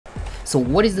So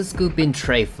what is the scoop in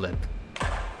Treflip?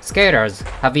 Skaters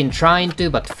have been trying to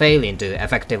but failing to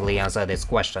effectively answer this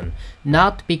question,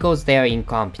 not because they are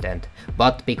incompetent,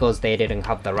 but because they didn't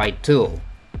have the right tool.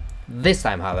 This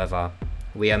time, however,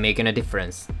 we are making a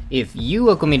difference. If you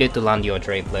are committed to land your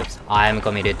Treflips, I am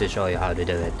committed to show you how to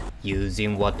do it,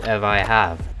 using whatever I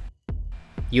have.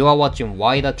 You are watching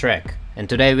Why the Trek, and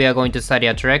today we are going to study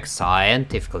a trek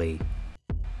scientifically.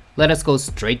 Let us go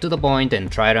straight to the point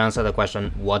and try to answer the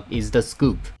question, what is the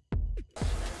scoop?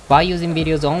 By using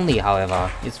videos only, however,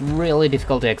 it's really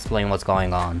difficult to explain what's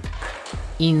going on.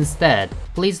 Instead,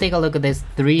 please take a look at this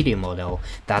 3D model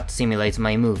that simulates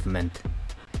my movement.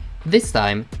 This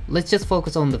time, let's just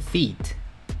focus on the feet.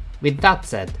 With that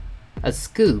said, a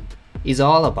scoop is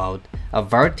all about a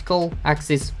vertical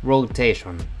axis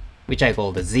rotation, which I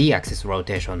call the Z-axis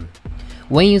rotation.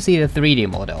 When you see the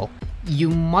 3D model,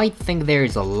 you might think there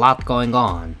is a lot going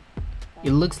on.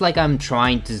 It looks like I'm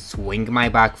trying to swing my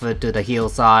back foot to the heel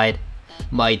side.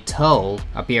 My toe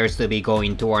appears to be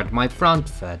going toward my front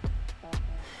foot.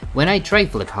 When I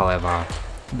Treflip, however,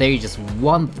 there is just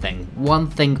one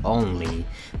thing only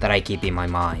that I keep in my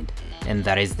mind, and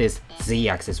that is this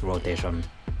Z-axis rotation.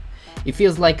 It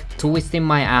feels like twisting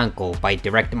my ankle by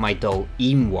directing my toe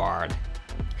inward.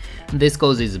 This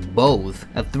causes both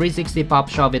a 360 pop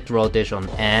shove-it rotation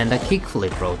and a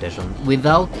kickflip rotation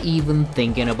without even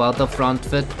thinking about the front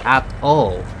foot at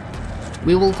all.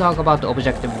 We will talk about the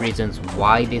objective reasons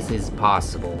why this is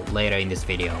possible later in this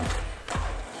video.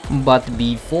 But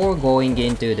before going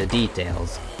into the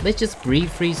details, let's just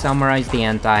briefly summarize the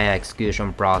entire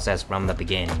execution process from the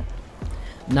beginning.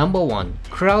 Number 1.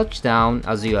 Crouch down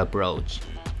as you approach.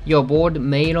 Your board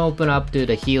may open up to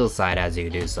the heel side as you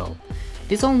do so.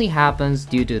 This only happens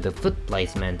due to the foot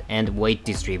placement and weight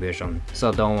distribution,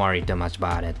 so don't worry too much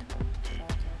about it.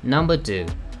 Number 2.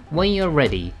 When you're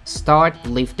ready, start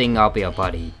lifting up your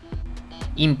body.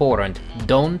 Important,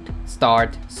 don't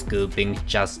start scooping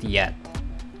just yet.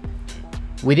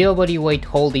 With your body weight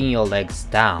holding your legs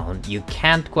down, you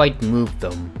can't quite move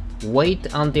them. Wait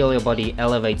until your body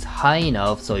elevates high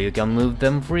enough so you can move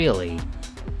them freely.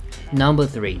 Number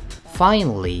 3.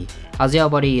 Finally, as your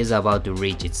body is about to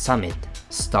reach its summit,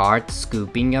 start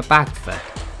scooping your back foot.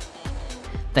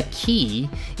 The key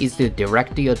is to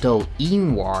direct your toe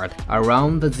inward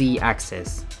around the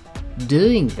Z-axis.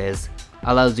 Doing this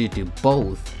allows you to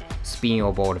both spin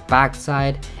your board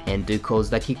backside and to cause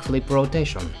the kickflip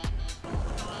rotation.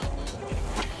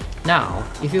 Now,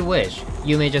 if you wish,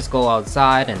 you may just go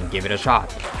outside and give it a shot.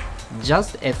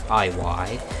 Just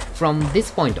FYI, from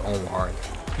this point onward,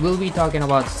 we'll be talking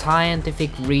about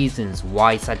scientific reasons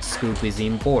why such scoop is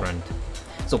important.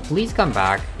 So please come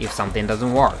back if something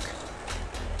doesn't work.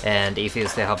 And if you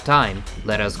still have time,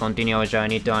 let us continue our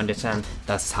journey to understand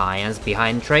the science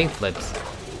behind Treflips.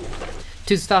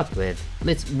 To start with,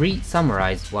 let's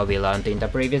re-summarize what we learned in the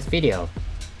previous video.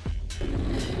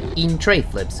 In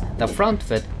Treflips, the front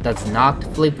foot does not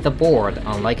flip the board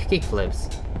unlike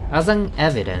kickflips. As an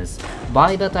evidence,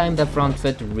 by the time the front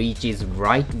foot reaches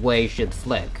right where it should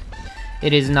flick,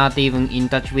 it is not even in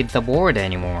touch with the board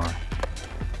anymore.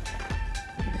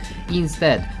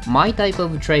 Instead, my type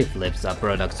of Treflips are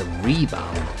products of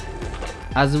rebound.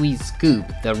 As we scoop,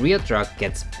 the rear truck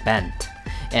gets bent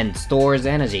and stores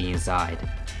energy inside.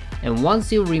 And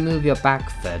once you remove your back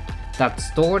foot, that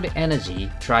stored energy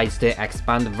tries to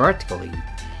expand vertically.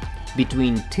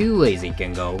 Between two ways it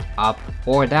can go, up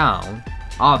or down.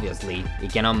 Obviously,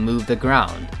 it cannot move the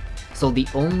ground, so the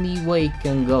only way it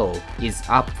can go is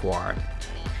upward.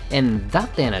 And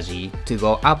that energy to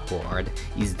go upward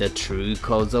is the true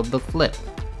cause of the flip.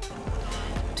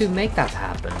 To make that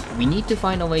happen, we need to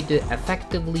find a way to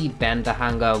effectively bend the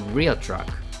hanger rear truck.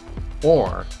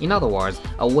 Or, in other words,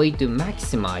 a way to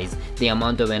maximize the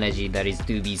amount of energy that is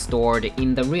to be stored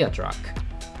in the rear truck.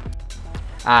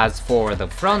 As for the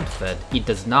front foot, it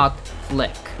does not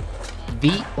flick.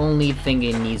 The only thing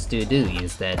it needs to do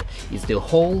instead is to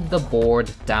hold the board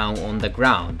down on the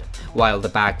ground, while the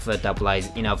back foot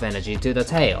applies enough energy to the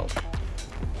tail.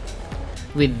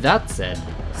 With that said,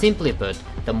 simply put,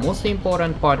 the most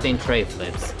important part in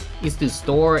Treflips is to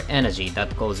store energy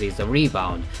that causes a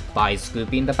rebound by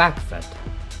scooping the back foot.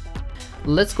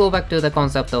 Let's go back to the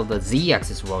concept of the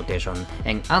Z-axis rotation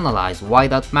and analyze why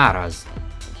that matters.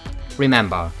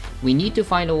 Remember, we need to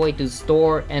find a way to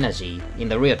store energy in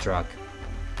the rear truck.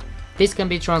 This can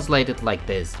be translated like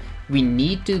this: we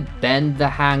need to bend the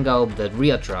hanger of the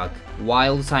rear truck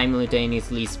while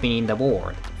simultaneously spinning the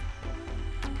board.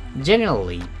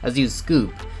 Generally, as you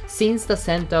scoop, since the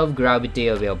center of gravity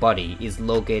of your body is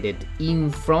located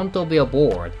in front of your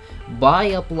board, by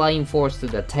applying force to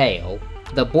the tail,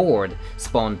 the board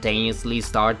spontaneously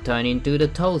start turning to the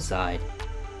toe side.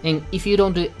 And if you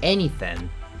don't do anything,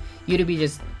 you'd be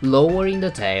just lowering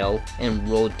the tail and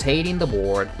rotating the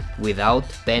board without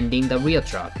bending the rear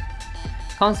truck.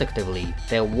 Consecutively,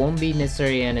 there won't be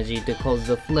necessary energy to cause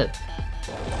the flip.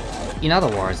 In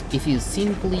other words, if you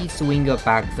simply swing your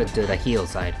back foot to the heel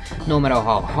side, no matter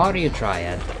how hard you try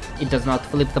it, it does not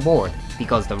flip the board,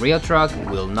 because the rear truck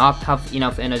will not have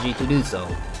enough energy to do so.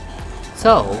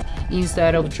 So,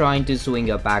 instead of trying to swing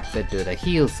your back foot to the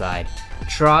heel side,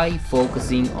 try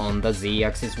focusing on the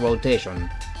Z-axis rotation.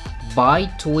 By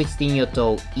twisting your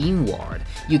toe inward,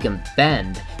 you can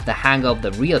bend the hang of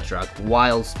the rear truck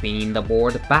while spinning the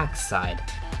board backside.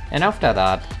 And after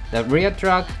that, the rear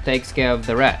truck takes care of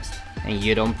the rest, and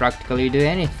you don't practically do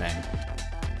anything.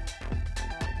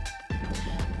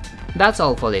 That's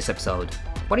all for this episode.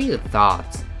 What are your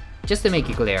thoughts? Just to make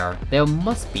it clear, there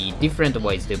must be different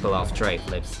ways to pull off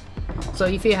Treflips. So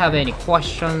if you have any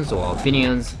questions or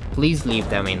opinions, please leave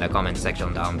them in the comment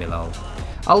section down below.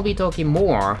 I'll be talking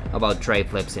more about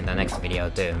Treflips in the next video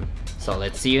too. So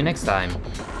let's see you next time.